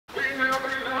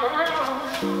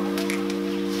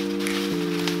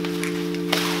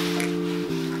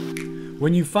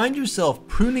When you find yourself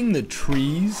pruning the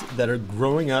trees that are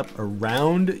growing up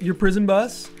around your prison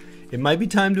bus, it might be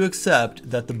time to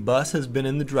accept that the bus has been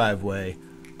in the driveway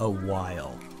a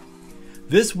while.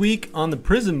 This week on the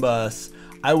prison bus,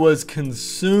 I was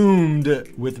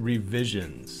consumed with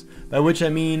revisions, by which I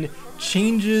mean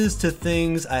changes to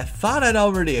things I thought I'd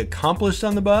already accomplished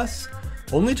on the bus,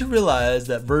 only to realize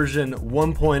that version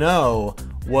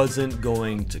 1.0 wasn't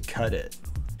going to cut it.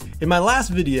 In my last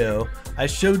video, I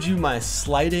showed you my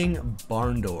sliding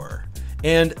barn door,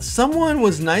 and someone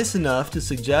was nice enough to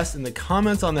suggest in the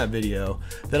comments on that video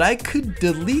that I could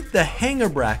delete the hanger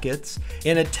brackets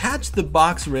and attach the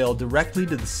box rail directly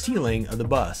to the ceiling of the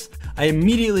bus. I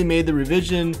immediately made the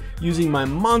revision using my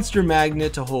monster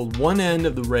magnet to hold one end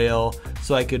of the rail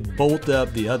so I could bolt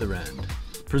up the other end.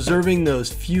 Preserving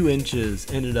those few inches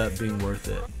ended up being worth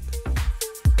it.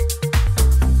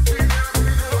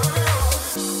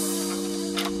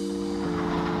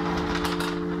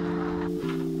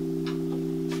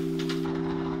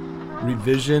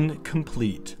 Revision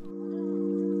complete.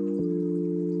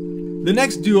 The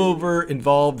next do-over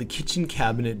involved the kitchen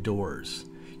cabinet doors.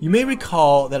 You may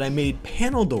recall that I made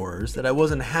panel doors that I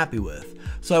wasn't happy with,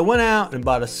 so I went out and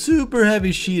bought a super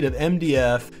heavy sheet of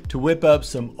MDF to whip up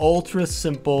some ultra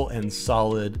simple and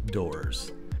solid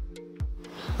doors.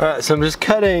 Alright, so I'm just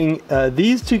cutting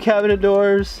these two cabinet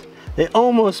doors. They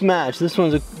almost match. This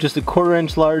one's just a 1/4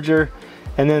 inch larger.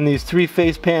 And then these 3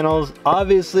 face panels.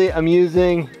 Obviously I'm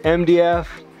using MDF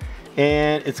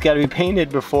and it's got to be painted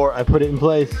before I put it in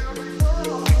place.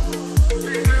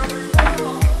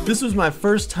 This was my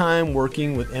first time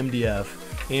working with MDF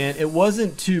and it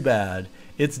wasn't too bad.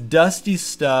 It's dusty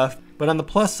stuff, but on the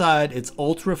plus side it's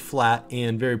ultra flat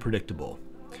and very predictable.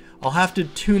 I'll have to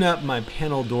tune up my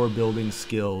panel door building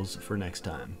skills for next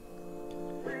time.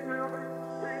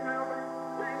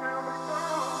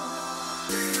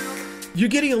 You're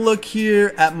getting a look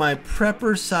here at my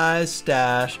prepper size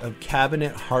stash of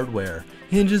cabinet hardware.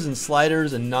 Hinges and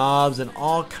sliders and knobs and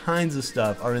all kinds of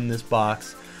stuff are in this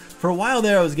box. For a while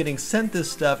there I was getting sent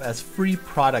this stuff as free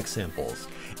product samples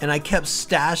and I kept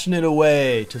stashing it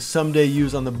away to someday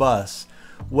use on the bus.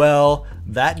 Well,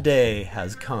 that day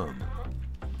has come.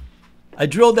 I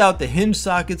drilled out the hinge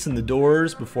sockets in the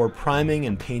doors before priming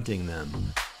and painting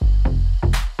them.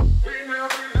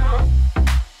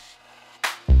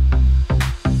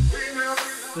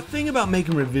 The thing about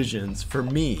making revisions, for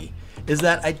me, is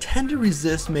that I tend to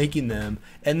resist making them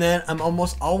and then I'm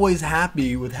almost always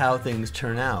happy with how things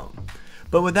turn out.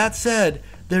 But with that said,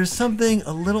 there's something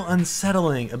a little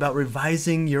unsettling about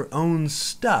revising your own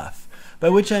stuff, by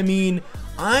which I mean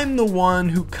I'm the one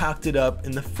who cocked it up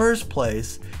in the first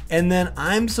place and then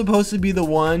I'm supposed to be the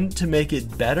one to make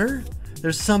it better?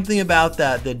 There's something about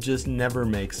that that just never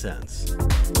makes sense.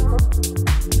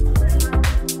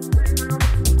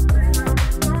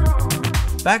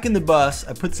 Back in the bus,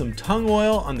 I put some tung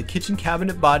oil on the kitchen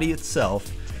cabinet body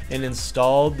itself and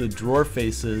installed the drawer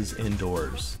faces and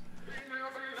doors.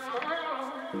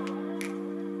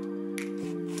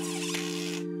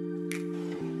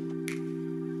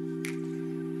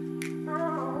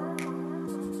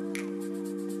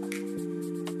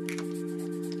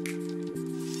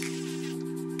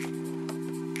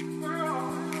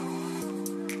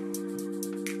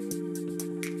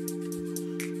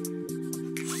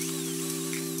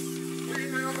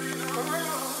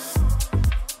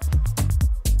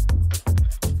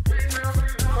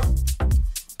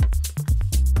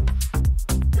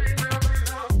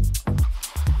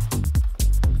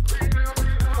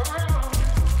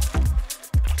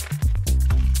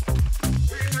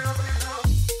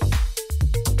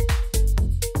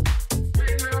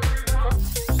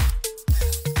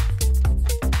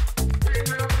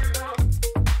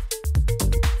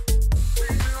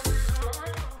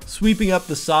 Sweeping up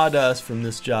the sawdust from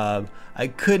this job, I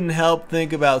couldn't help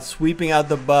think about sweeping out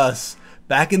the bus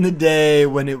back in the day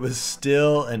when it was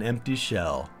still an empty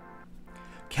shell.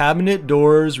 Cabinet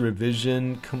doors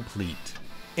revision complete.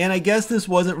 And I guess this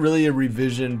wasn't really a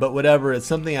revision, but whatever, it's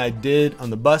something I did on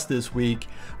the bus this week.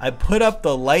 I put up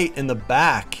the light in the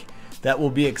back that will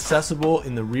be accessible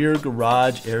in the rear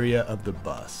garage area of the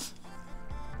bus.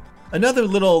 Another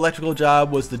little electrical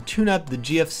job was to tune up the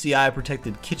GFCI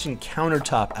protected kitchen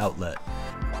countertop outlet.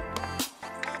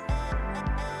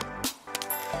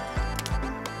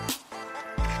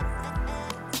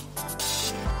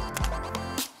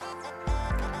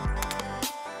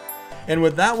 And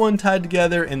with that one tied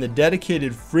together and the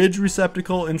dedicated fridge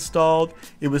receptacle installed,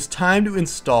 it was time to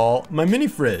install my mini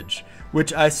fridge,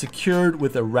 which I secured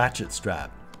with a ratchet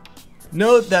strap.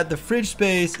 Note that the fridge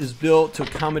space is built to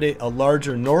accommodate a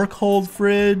larger Norcold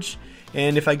fridge,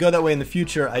 and if I go that way in the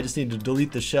future, I just need to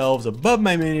delete the shelves above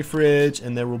my mini fridge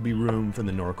and there will be room for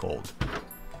the Norcold.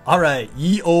 Alright,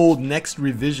 ye old next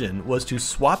revision was to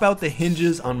swap out the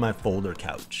hinges on my folder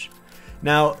couch.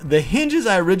 Now, the hinges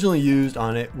I originally used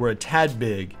on it were a tad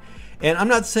big, and I'm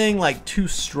not saying like too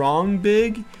strong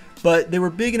big, but they were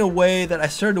big in a way that I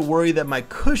started to worry that my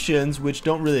cushions, which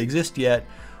don't really exist yet,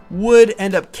 would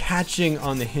end up catching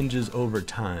on the hinges over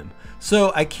time.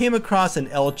 So I came across an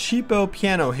El Cheapo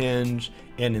piano hinge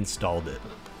and installed it.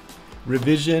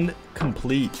 Revision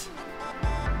complete.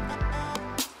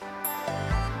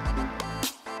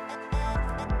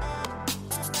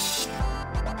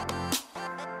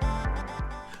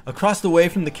 Across the way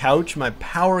from the couch, my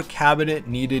power cabinet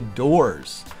needed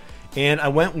doors. And I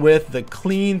went with the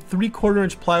clean 3/4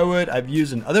 inch plywood I've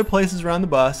used in other places around the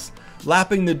bus,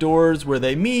 lapping the doors where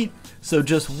they meet, so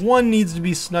just one needs to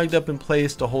be snugged up in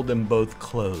place to hold them both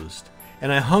closed.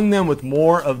 And I hung them with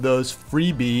more of those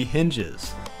freebie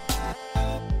hinges.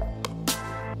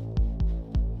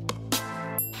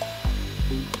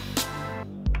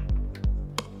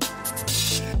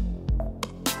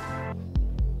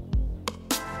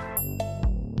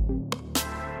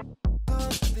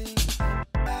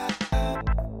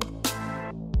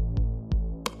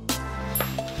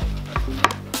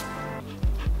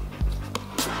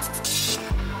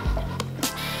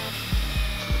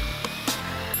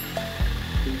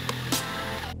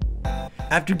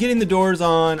 After getting the doors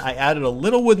on, I added a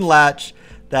little wooden latch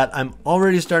that I'm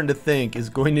already starting to think is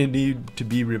going to need to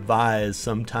be revised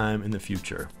sometime in the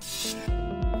future.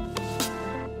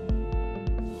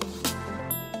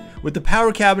 With the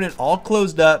power cabinet all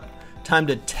closed up, time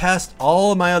to test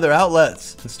all of my other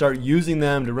outlets and start using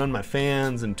them to run my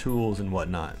fans and tools and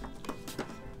whatnot.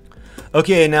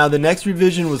 Okay, now the next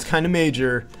revision was kind of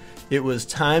major. It was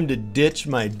time to ditch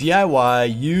my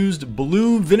DIY used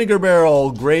blue vinegar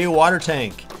barrel gray water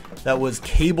tank that was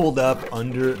cabled up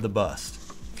under the bus.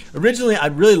 Originally, I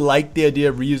really liked the idea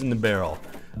of reusing the barrel,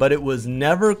 but it was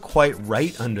never quite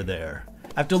right under there.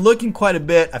 After looking quite a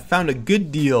bit, I found a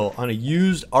good deal on a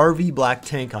used RV black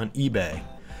tank on eBay.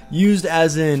 Used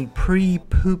as in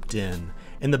pre-pooped in,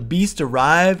 and the beast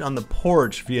arrived on the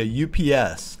porch via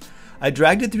UPS. I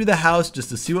dragged it through the house just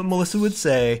to see what Melissa would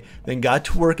say, then got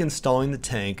to work installing the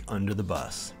tank under the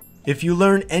bus. If you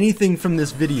learn anything from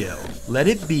this video, let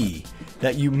it be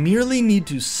that you merely need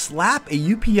to slap a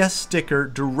UPS sticker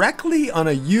directly on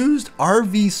a used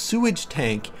RV sewage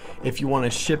tank if you want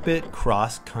to ship it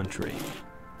cross-country.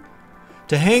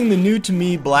 To hang the new to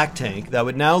me black tank that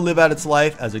would now live out its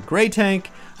life as a gray tank,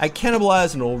 I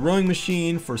cannibalized an old rowing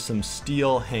machine for some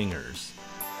steel hangers.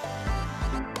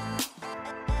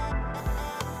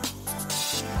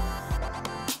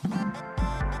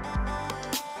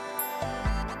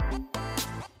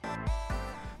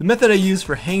 The method I use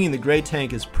for hanging the gray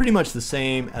tank is pretty much the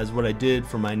same as what I did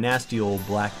for my nasty old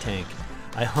black tank.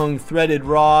 I hung threaded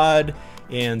rod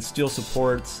and steel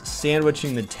supports,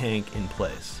 sandwiching the tank in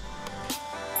place.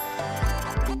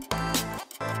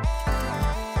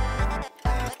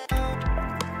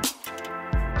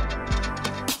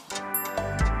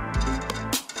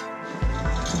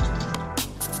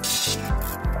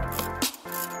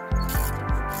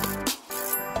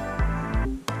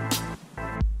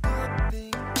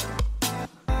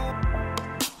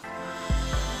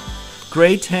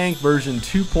 Gray Tank version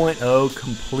 2.0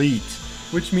 complete,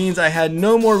 which means I had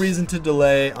no more reason to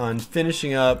delay on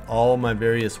finishing up all my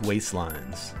various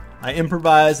waistlines. I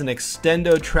improvised an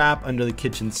extendo trap under the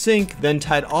kitchen sink, then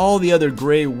tied all the other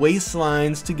gray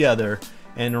waistlines together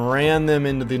and ran them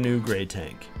into the new gray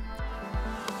tank.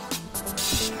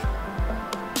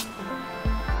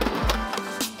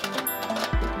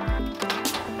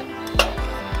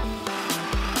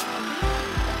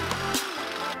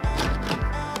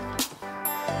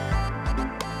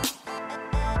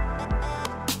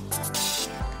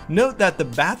 Note that the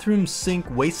bathroom sink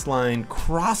waistline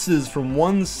crosses from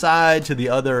one side to the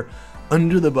other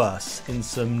under the bus in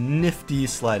some nifty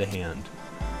sleight of hand.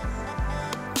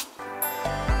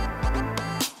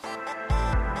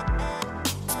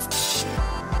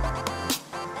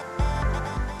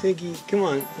 Tinky, come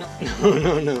on.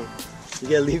 No. You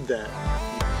gotta leave that.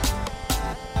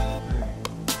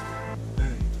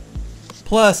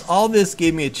 Plus, all this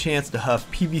gave me a chance to huff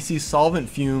PVC solvent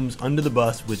fumes under the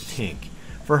bus with Tink.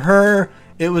 For her,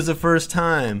 it was the first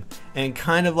time, and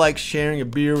kind of like sharing a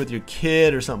beer with your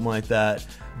kid or something like that,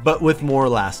 but with more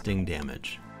lasting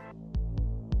damage.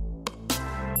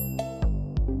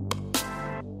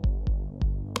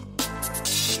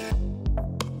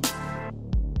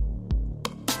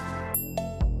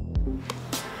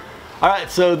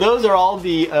 Alright, so those are all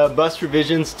the bus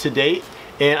revisions to date,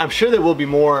 and I'm sure there will be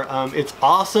more. It's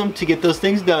awesome to get those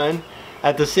things done.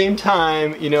 At the same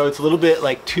time, you know, it's a little bit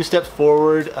like 2 steps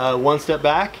forward, 1 step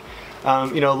back.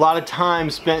 You know, a lot of time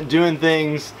spent doing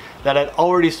things that I'd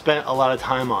already spent a lot of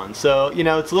time on. So, you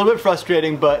know, it's a little bit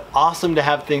frustrating, but awesome to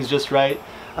have things just right.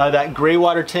 That gray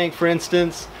water tank, for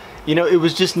instance, you know, it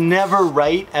was just never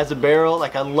right as a barrel.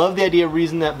 Like, I love the idea of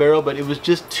reusing that barrel, but it was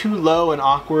just too low and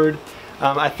awkward.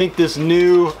 I think this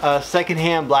new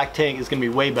secondhand black tank is gonna be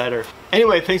way better.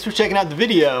 Anyway, thanks for checking out the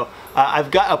video. I've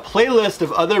got a playlist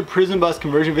of other prison bus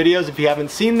conversion videos if you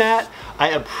haven't seen that. I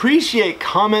appreciate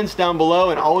comments down below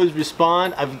and always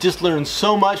respond. I've just learned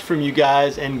so much from you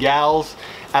guys and gals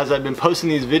as I've been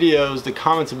posting these videos. The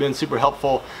comments have been super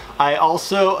helpful. I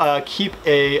also keep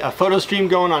a photo stream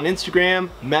going on Instagram,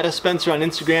 Meta Spencer on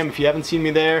Instagram if you haven't seen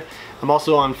me there. I'm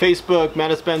also on Facebook,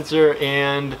 Meta Spencer,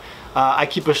 and I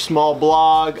keep a small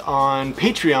blog on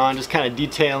Patreon just kind of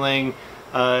detailing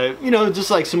you know, just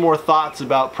like some more thoughts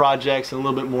about projects and a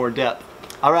little bit more depth.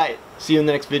 Alright, see you in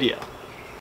the next video.